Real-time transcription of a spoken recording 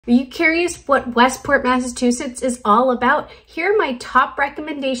Are you curious what Westport, Massachusetts is all about? Here are my top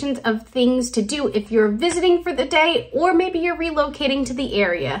recommendations of things to do if you're visiting for the day or maybe you're relocating to the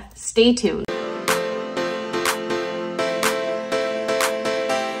area. Stay tuned.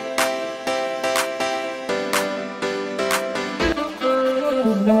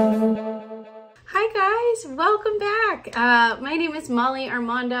 Welcome back. My name is Molly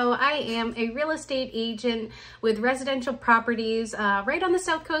Armando. I am a real estate agent with residential properties right on the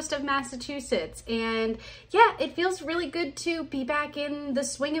south coast of Massachusetts. And yeah, it feels really good to be back in the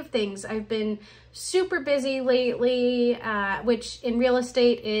swing of things. I've been super busy lately, which in real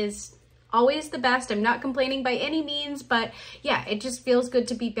estate is always the best. I'm not complaining by any means, but yeah, it just feels good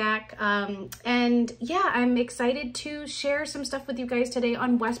to be back. And yeah, I'm excited to share some stuff with you guys today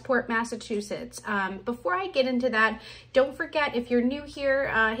on Westport, Massachusetts. Before I get into that, don't forget, if you're new here,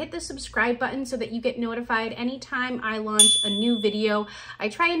 hit the subscribe button so that you get notified anytime I launch a new video. I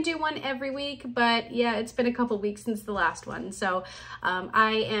try and do one every week, but yeah, it's been a couple weeks since the last one. So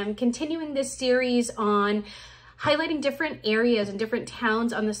I am continuing this series on highlighting different areas and different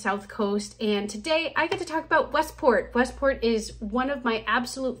towns on the South Coast. And today I get to talk about Westport. Westport is one of my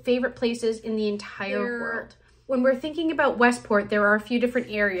absolute favorite places in the entire world. When we're thinking about Westport, there are a few different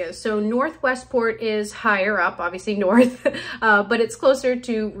areas. So North Westport is higher up, obviously north, but it's closer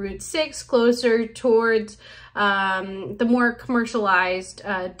to Route 6, closer towards the more commercialized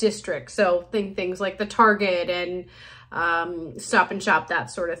districts. So think things like the Target and Stop and Shop,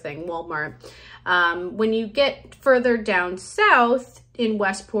 that sort of thing, Walmart. When you get further down south in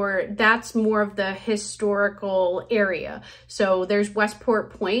Westport, that's more of the historical area. So there's Westport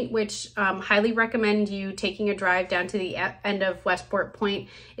Point, which highly recommend you taking a drive down to the end of Westport Point.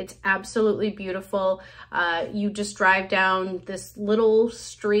 It's absolutely beautiful. You just drive down this little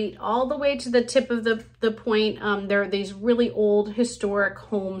street all the way to the tip of the point. There are these really old historic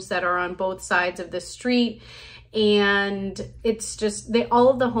homes that are on both sides of the street. And it's just, all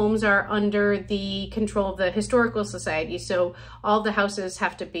of the homes are under the control of the Historical Society. So all the houses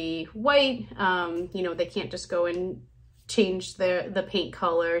have to be white. You know, they can't just go and change the paint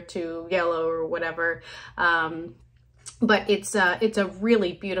color to yellow or whatever. But it's a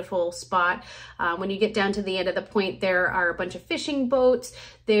really beautiful spot. When you get down to the end of the point, there are a bunch of fishing boats.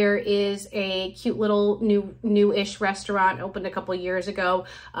 There is a cute little new-ish restaurant opened a couple years ago.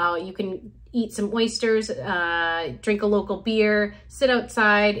 You can eat some oysters, drink a local beer, sit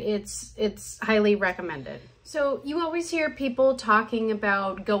outside. It's highly recommended. So you always hear people talking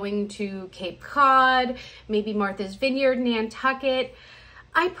about going to Cape Cod, maybe Martha's Vineyard, Nantucket.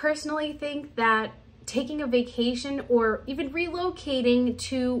 I personally think that taking a vacation or even relocating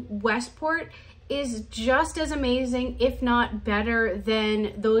to Westport is just as amazing, if not better,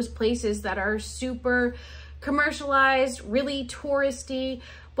 than those places that are super commercialized, really touristy.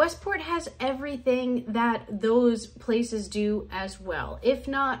 Westport has everything that those places do as well, if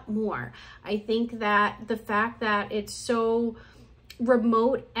not more. I think that the fact that it's so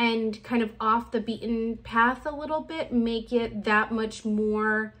remote and kind of off the beaten path a little bit make it that much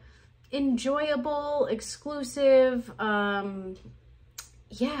more enjoyable, exclusive.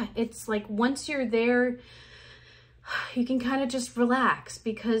 Yeah, it's like once you're there, you can kind of just relax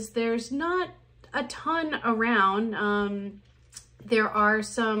because there's not a ton around. There are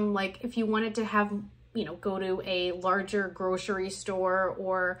some, like if you wanted to have, you know, go to a larger grocery store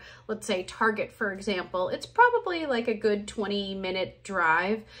or let's say Target, for example, it's probably like a good 20-minute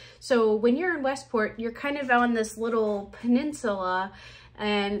drive. So when you're in Westport, you're kind of on this little peninsula.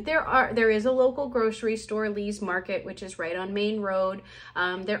 And there is a local grocery store, Lee's Market, which is right on Main Road.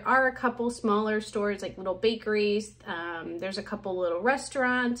 There are a couple smaller stores like little bakeries. There's a couple little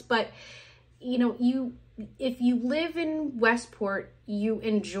restaurants, but you know, if you live in Westport, you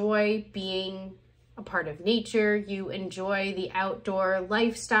enjoy being a part of nature. You enjoy the outdoor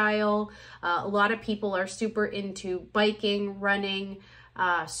lifestyle. A lot of people are super into biking, running,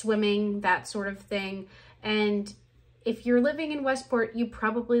 swimming, that sort of thing. And if you're living in Westport, you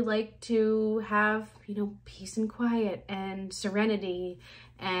probably like to have, you know, peace and quiet and serenity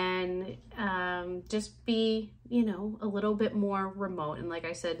and just be, you know, a little bit more remote. And like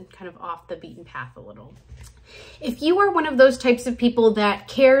I said, kind of off the beaten path a little. If you are one of those types of people that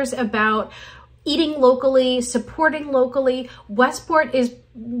cares about eating locally, supporting locally, Westport is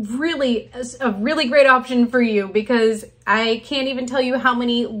really a really great option for you because I can't even tell you how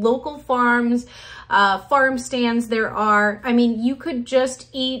many local farms, farm stands there are. I mean, you could just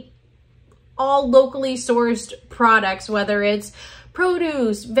eat all locally sourced products, whether it's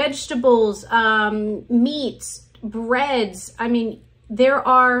produce, vegetables, meats, breads. I mean, there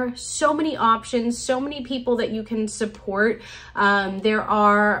are so many options, so many people that you can support. There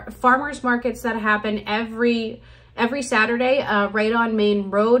are farmers markets that happen every Saturday right on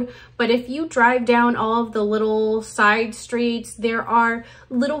Main Road. But if you drive down all of the little side streets, there are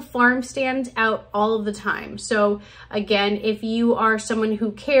little farm stands out all of the time. So again, if you are someone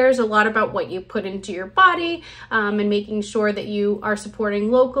who cares a lot about what you put into your body and making sure that you are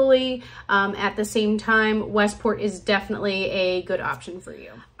supporting locally, at the same time, Westport is definitely a good option for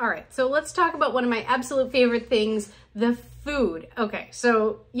you. All right, so let's talk about one of my absolute favorite things, the food. Okay,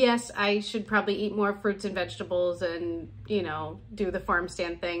 so yes, I should probably eat more fruits and vegetables and, you know, do the farm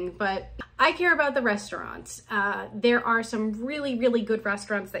stand thing, but I care about the restaurants. There are some really, really good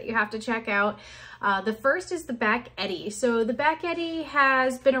restaurants that you have to check out. The first is the Back Eddy. So the Back Eddy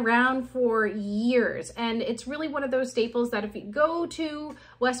has been around for years, and it's really one of those staples that if you go to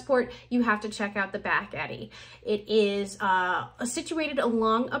Westport, you have to check out the Back Eddy. It is situated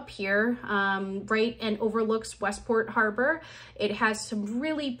along a pier, right, and overlooks Westport Harbor. It has some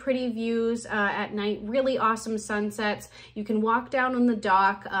really pretty views at night, really awesome sunsets. You can walk down on the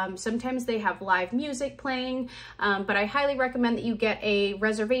dock. Sometimes they have live music playing, but I highly recommend that you get a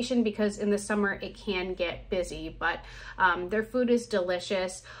reservation because in the summer it can get busy, but their food is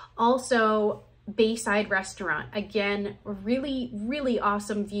delicious. Also, Bayside Restaurant, again, really, really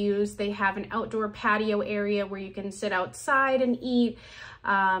awesome views. They have an outdoor patio area where you can sit outside and eat.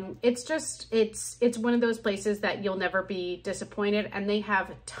 It's one of those places that you'll never be disappointed, and they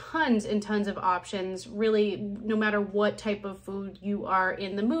have tons and tons of options. Really, no matter what type of food you are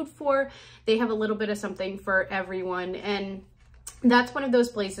in the mood for, they have a little bit of something for everyone. And that's one of those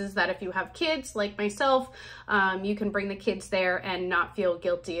places that if you have kids like myself, you can bring the kids there and not feel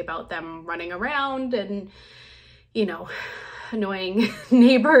guilty about them running around and, you know, annoying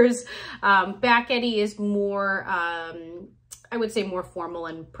neighbors. Back Eddy is more, I would say more formal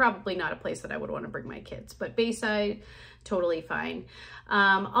and probably not a place that I would want to bring my kids, but Bayside, totally fine.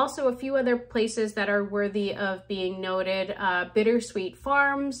 Also a few other places that are worthy of being noted, Bittersweet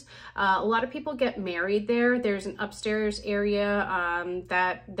Farms. A lot of people get married there. There's an upstairs area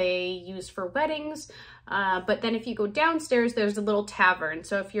that they use for weddings. But then if you go downstairs, there's a little tavern.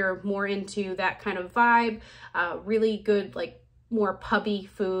 So if you're more into that kind of vibe, really good, like more pubby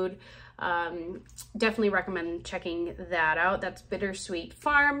food, definitely recommend checking that out. That's Bittersweet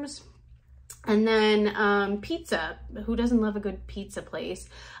Farms. And then pizza. Who doesn't love a good pizza place?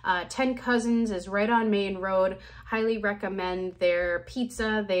 10 Cousins is right on Main Road. Highly recommend their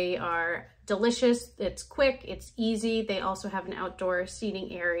pizza. They are delicious. It's quick. It's easy. They also have an outdoor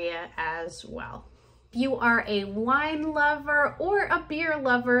seating area as well. If you are a wine lover or a beer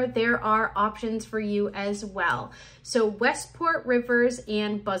lover, there are options for you as well. So Westport Rivers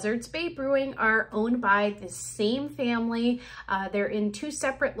and Buzzards Bay Brewing are owned by the same family. They're in two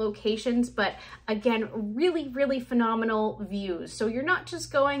separate locations, but again, really, really phenomenal views. So you're not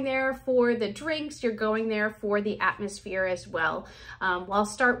just going there for the drinks, you're going there for the atmosphere as well. I'll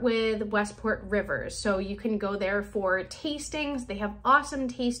start with Westport Rivers. So you can go there for tastings. They have awesome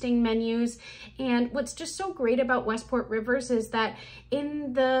tasting menus. And what's just so great about Westport Rivers is that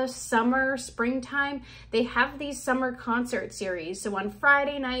in the summer, springtime, they have these summer concert series. So on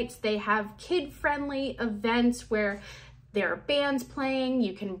Friday nights, they have kid-friendly events where there are bands playing.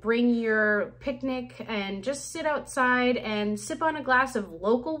 You can bring your picnic and just sit outside and sip on a glass of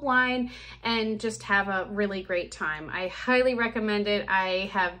local wine and just have a really great time. I highly recommend it. I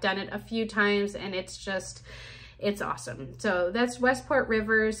have done it a few times and it's awesome. So that's Westport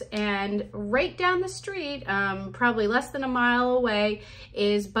Rivers, and right down the street, probably less than a mile away,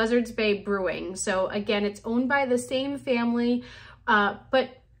 is Buzzards Bay Brewing. So again, it's owned by the same family,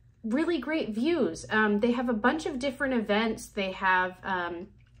 but really great views. They have a bunch of different events. They have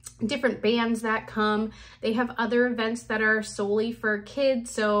different bands that come. They have other events that are solely for kids.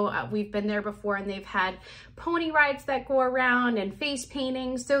 So we've been there before and they've had pony rides that go around and face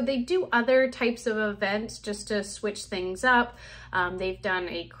painting. So they do other types of events just to switch things up. They've done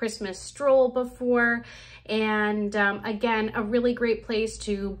a Christmas stroll before. And again, a really great place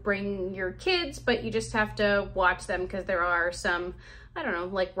to bring your kids, but you just have to watch them because there are some, I don't know,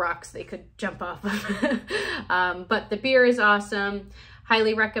 like rocks they could jump off of. But the beer is awesome.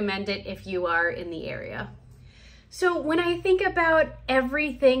 Highly recommend it if you are in the area. So when I think about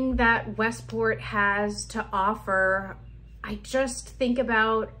everything that Westport has to offer, I just think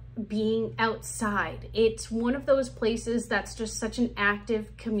about being outside. It's one of those places that's just such an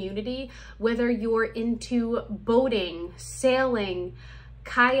active community, whether you're into boating, sailing,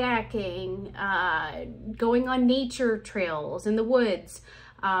 kayaking, going on nature trails in the woods,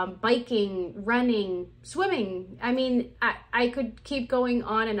 biking, running, swimming. I mean, I could keep going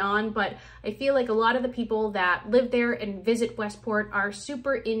on and on, but I feel like a lot of the people that live there and visit Westport are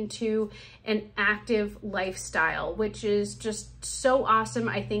super into an active lifestyle, which is just so awesome.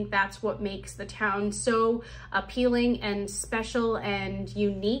 I think that's what makes the town so appealing and special and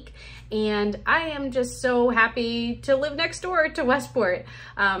unique. And I am just so happy to live next door to Westport.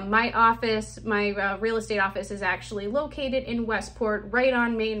 My office, my real estate office is actually located in Westport, right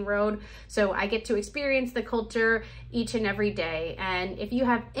on Main Road. So I get to experience the culture each and every day. And if you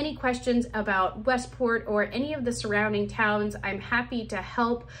have any questions about Westport or any of the surrounding towns, I'm happy to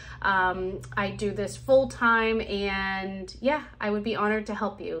help. I do this full time, and yeah, I would be honored to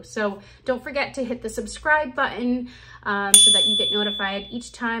help you. So don't forget to hit the subscribe button so that you get notified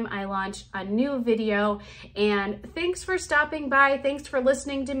each time I launch a new video. And thanks for stopping by. Thanks for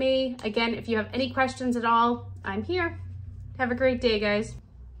listening to me. Again, if you have any questions at all, I'm here. Have a great day, guys.